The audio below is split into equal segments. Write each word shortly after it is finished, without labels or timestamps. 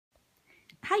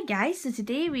Hi guys, so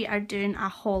today we are doing a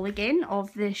haul again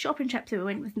of the shopping trip that we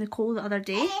went with Nicole the other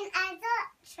day. And I got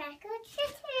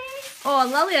trick-or-treaters. Oh,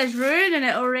 Lily's ruining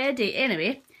it already.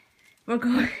 Anyway, we're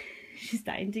going... She's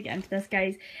dying to get into this,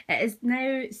 guys. It is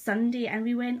now Sunday and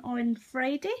we went on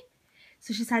Friday.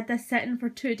 So she's had this sitting for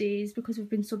 2 days because we've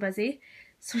been so busy.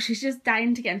 So she's just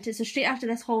dying to get into it. So straight after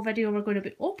this haul video we're going to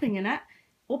be opening it.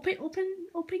 Opening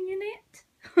it?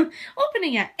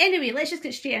 Opening it. Anyway, let's just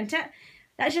get straight into it.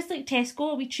 That's just like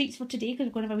Tesco, wee treats for today because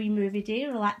we're going to have a wee movie day,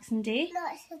 relaxing day. No,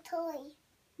 it's a toy.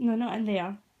 No, not in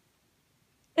there.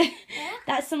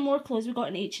 That's some more clothes we got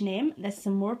in H&M. There's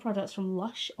some more products from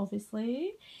Lush,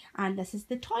 obviously. And this is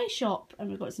the toy shop.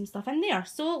 And we've got some stuff in there.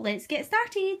 So let's get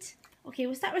started. Okay,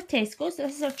 we'll start with Tesco. So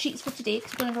this is our treats for today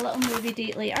because we're going to have a little movie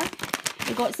date later.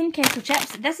 We got some kettle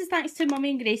chips. This is thanks to Mummy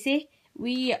and Gracie.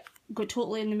 We got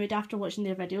totally in the mood after watching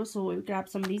their video, so we grabbed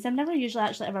some of these. I've never usually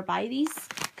actually ever buy these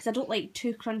because I don't like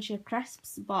too crunchy or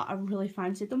crisps, but I really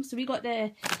fancied them. So we got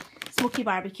the smoky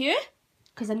barbecue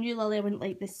because I knew Lily wouldn't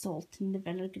like the salt and the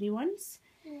vinegary ones.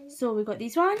 So we got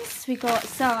these ones. We got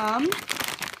some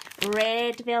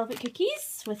red velvet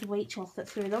cookies with white chocolate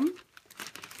through them.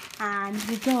 And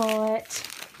we got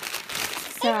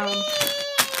some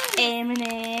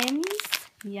M&M's.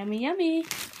 Yummy, yummy.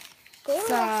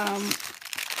 Some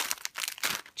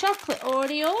chocolate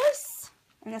Oreos.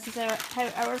 And this is how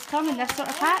ours come in this sort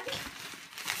of pack.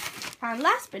 And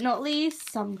last but not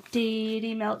least, some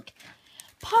dairy milk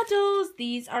puddles.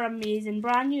 These are amazing.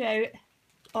 Brand new out.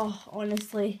 Oh,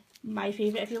 honestly, my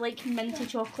favourite. If you like minty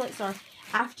chocolates or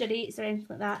after eights or anything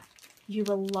like that, you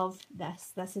will love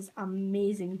this. This is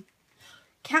amazing.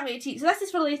 Can't wait to eat. So this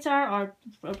is for later, or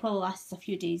it'll probably last a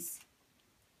few days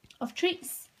of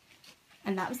treats.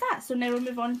 And that was that. So now we'll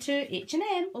move on to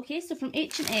H&M. Okay, so from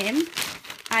H&M,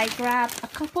 I grabbed a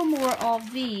couple more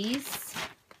of these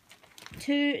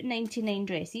 $2.99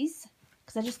 dresses.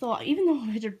 Because I just thought, even though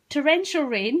we had a torrential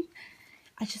rain,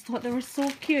 I just thought they were so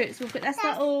cute. So we've got this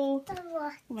little,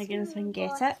 oh my goodness if I can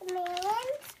get it.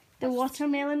 The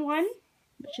watermelon one,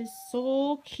 which is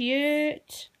so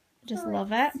cute. I just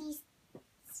love it.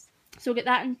 So we'll get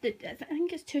that in, I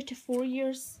think it's 2 to 4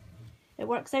 years. It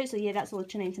works out, so yeah, that's only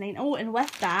 $2.99. Oh, and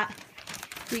with that,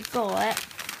 we got,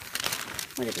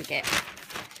 what did we get?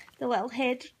 The little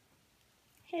head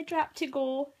wrap to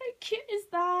go. How cute is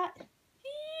that?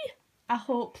 Eee! I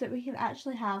hope that we can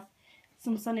actually have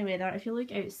some sunny weather. If you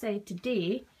look outside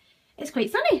today, it's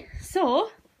quite sunny. So,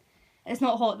 it's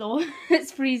not hot though.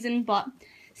 It's freezing, but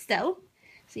still.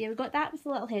 So yeah, we got that with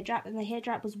the little head wrap, and the head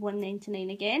wrap was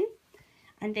 $1.99 again.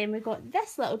 And then we got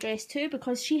this little dress too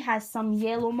because she has some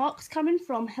yellow mocks coming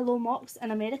from Hello Mocks in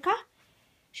America.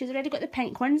 She's already got the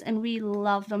pink ones and we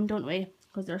love them, don't we?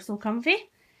 Because they're so comfy.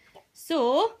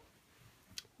 So,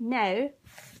 now,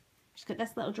 she's got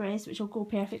this little dress which will go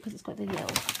perfect because it's got the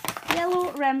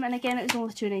yellow rim, and again it was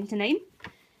only $2.99.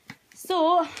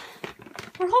 So,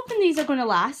 we're hoping these are going to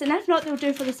last, and if not they'll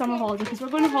do for the summer holiday because we're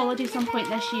going to holiday some point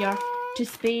this year to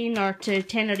Spain or to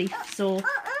Tenerife. So.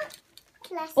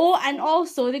 Oh, and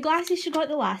also the glasses she got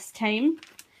the last time,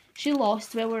 she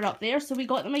lost while we were up there, so we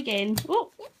got them again.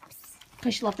 Oh,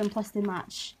 because she loved them, plus they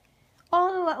match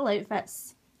all the little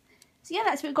outfits. So yeah,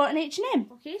 that's what we got in H&M.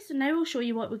 Okay, so now we'll show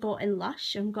you what we got in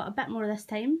Lush, and we've got a bit more this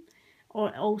time. Oh,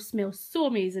 it all smells so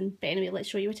amazing. But anyway, let's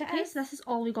show you what it is. So this is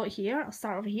all we got here. I'll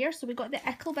start over here. So we got the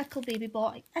Ickle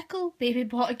Baby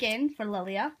Bot again for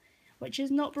Lilia, which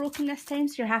is not broken this time,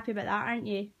 so you're happy about that, aren't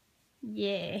you?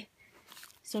 Yeah.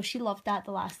 So she loved that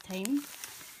the last time.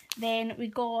 Then we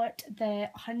got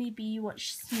the Honeybee,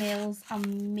 which smells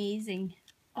amazing.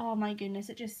 Oh my goodness,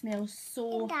 it just smells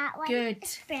so good.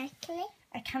 Sparkly.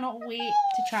 I cannot wait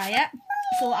to try it.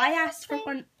 So I asked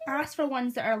for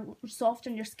ones that are soft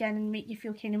on your skin and make you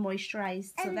feel kind of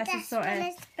moisturised. So this is sort of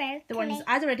the ones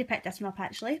I'd already picked this one up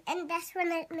actually. And this one,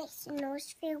 it makes your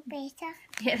nose feel better.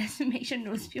 Yeah, this one makes your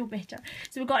nose feel better.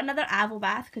 So we got another Avo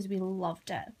bath because we loved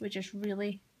it.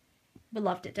 We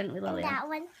loved it, didn't we, Lilia? And that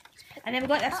one. And then we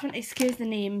got this one, excuse the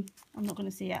name. I'm not going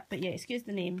to say it, but yeah, excuse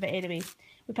the name. But anyway,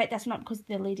 we picked this one up because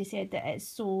the lady said that it's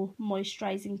so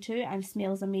moisturising too and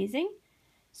smells amazing.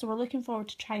 So we're looking forward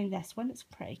to trying this one. It's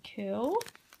pretty cool.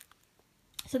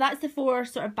 So that's the 4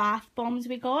 sort of bath bombs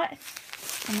we got.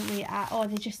 And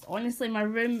they just, honestly, my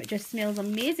room just smells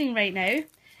amazing right now.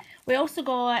 We also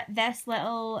got this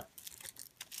little...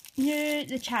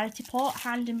 the charity pot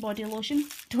hand and body lotion.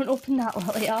 Don't open that,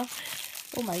 Lilia.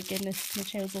 Oh my goodness, my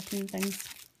child's opening things.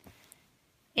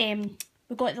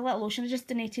 We got the little lotion I just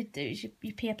donated.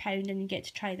 You pay £1 and you get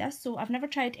to try this. So I've never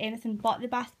tried anything but the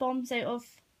bath bombs out of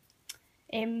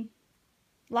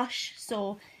Lush.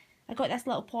 So I got this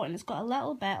little pot and it's got a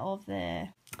little bit of the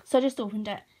So I just opened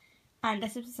it, and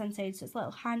this is what's inside. So it's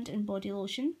little hand and body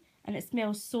lotion, and it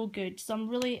smells so good. So I'm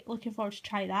really looking forward to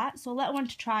try that. So a little one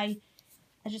to try.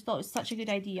 I just thought it was such a good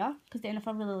idea, because then if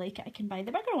I really like it, I can buy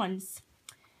the bigger ones.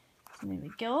 So there we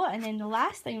go. And then the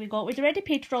last thing we got, we'd already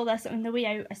paid for all this, and on the way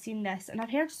out I seen this, and I've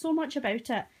heard so much about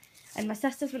it, and my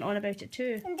sisters went on about it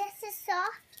too. And this is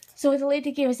soft. So the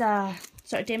lady gave us a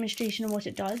sort of demonstration of what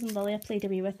it does, and Lilia played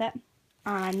away with it,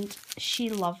 and she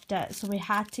loved it, so we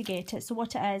had to get it. So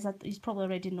what it is, you probably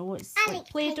already know, it's like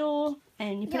Play-Doh,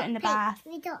 and you put it in the bath.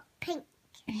 We got pink.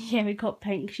 Yeah, we got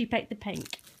pink. She picked the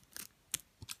pink.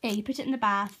 You put it in the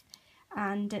bath,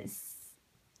 and it's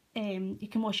you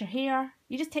can wash your hair.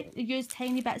 You just use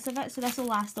tiny bits of it, so this will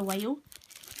last a while.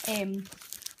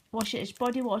 Wash it as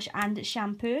body wash and it's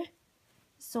shampoo.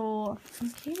 So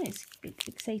I'm kind of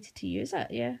excited to use it,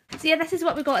 yeah. So yeah, this is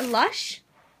what we got in Lush.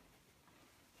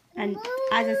 And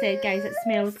as I said, guys, it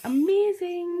smells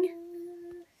amazing.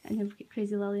 And then we've got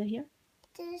Crazy Lilia here.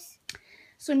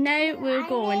 So now we're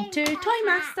going to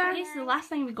Toymaster. Okay, so the last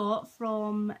thing we got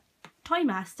from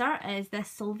Toymaster is this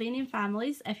Sylvanian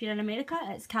families. If you're in America,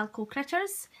 it's calico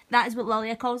critters. That is what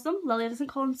Lilia calls them. Lilia doesn't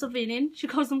call them Sylvanian. She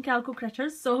calls them calico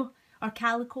critters. So, or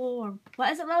calico, or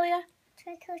what is it, Lilia?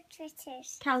 Calico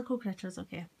critters. Calico critters,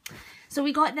 okay. So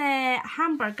we got the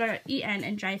hamburger eat-in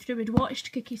and drive-through. We'd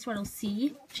watched Cookie Swirl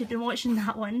C. She'd been watching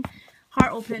that one.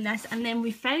 Heart opening this, and then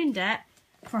we found it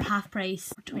for half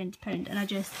price, for £20, and I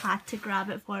just had to grab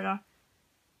it for her.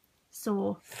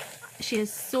 So she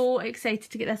is so excited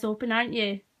to get this open, aren't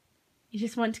you? You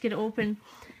just want to get it open.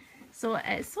 So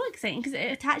it's so exciting because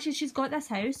it attaches. She's got this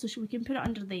house, so we can put it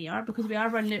under there, because we are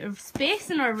running out of space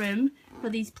in our room for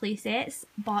these play sets.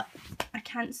 But I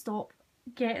can't stop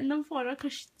getting them for her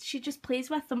because she just plays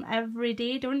with them every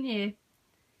day, don't you?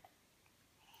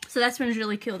 So this one's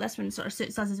really cool. This one sort of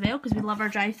suits us as well because we love our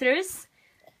drive-throughs.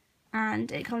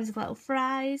 And it comes with little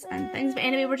fries and things. But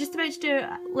anyway, we're just about to do.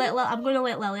 I'm going to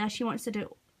let Lilia. She wants to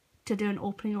do an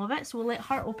opening of it, so we'll let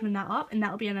her open that up, and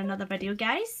that'll be in another video,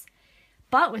 guys.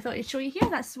 But we thought we'd show you here.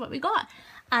 That's what we got.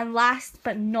 And last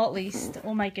but not least,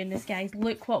 oh my goodness, guys,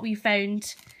 look what we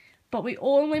found. But we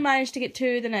only managed to get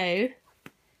 2 of them now.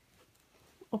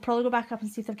 We'll probably go back up and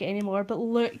see if they've got any more. But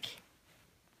look,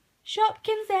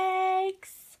 Shopkins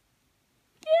eggs!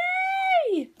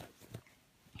 Yay!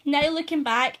 Now looking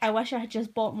back, I wish I had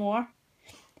just bought more.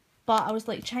 But I was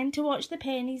like trying to watch the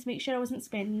pennies, make sure I wasn't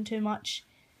spending too much.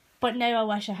 But now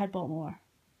I wish I had bought more.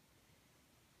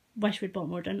 Wish we'd bought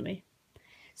more, didn't we?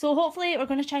 So hopefully we're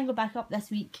going to try and go back up this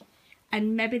week.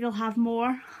 And maybe they'll have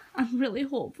more. I'm really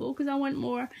hopeful because I want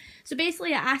more. So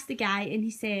basically I asked the guy and he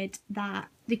said that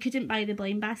they couldn't buy the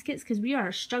blind baskets because we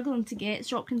are struggling to get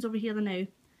Shopkins over here now.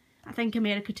 I think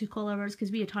America took all ours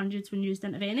because we had hundreds when used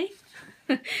didn't have any.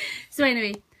 So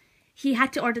anyway, he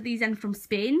had to order these in from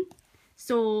Spain.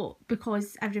 So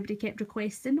because everybody kept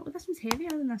requesting, oh, this one's heavier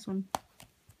than this one.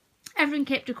 Everyone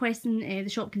kept requesting the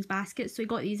Shopkins baskets, so he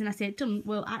got these, and I said to him,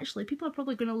 well, actually, people are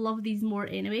probably going to love these more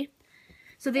anyway.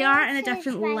 So they are in a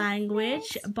different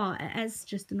language, but it is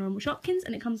just the normal Shopkins,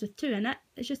 and it comes with 2 in it.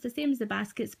 It's just the same as the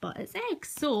baskets, but it's eggs.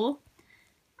 So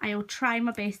I'll try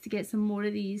my best to get some more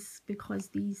of these, because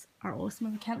these are awesome,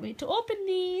 and I can't wait to open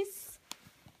these.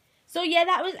 So yeah,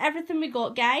 that was everything we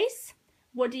got, guys.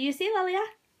 What do you say, Lilia?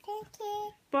 Thank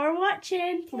you for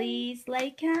watching. Please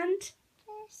like and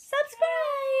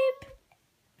subscribe.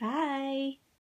 Bye.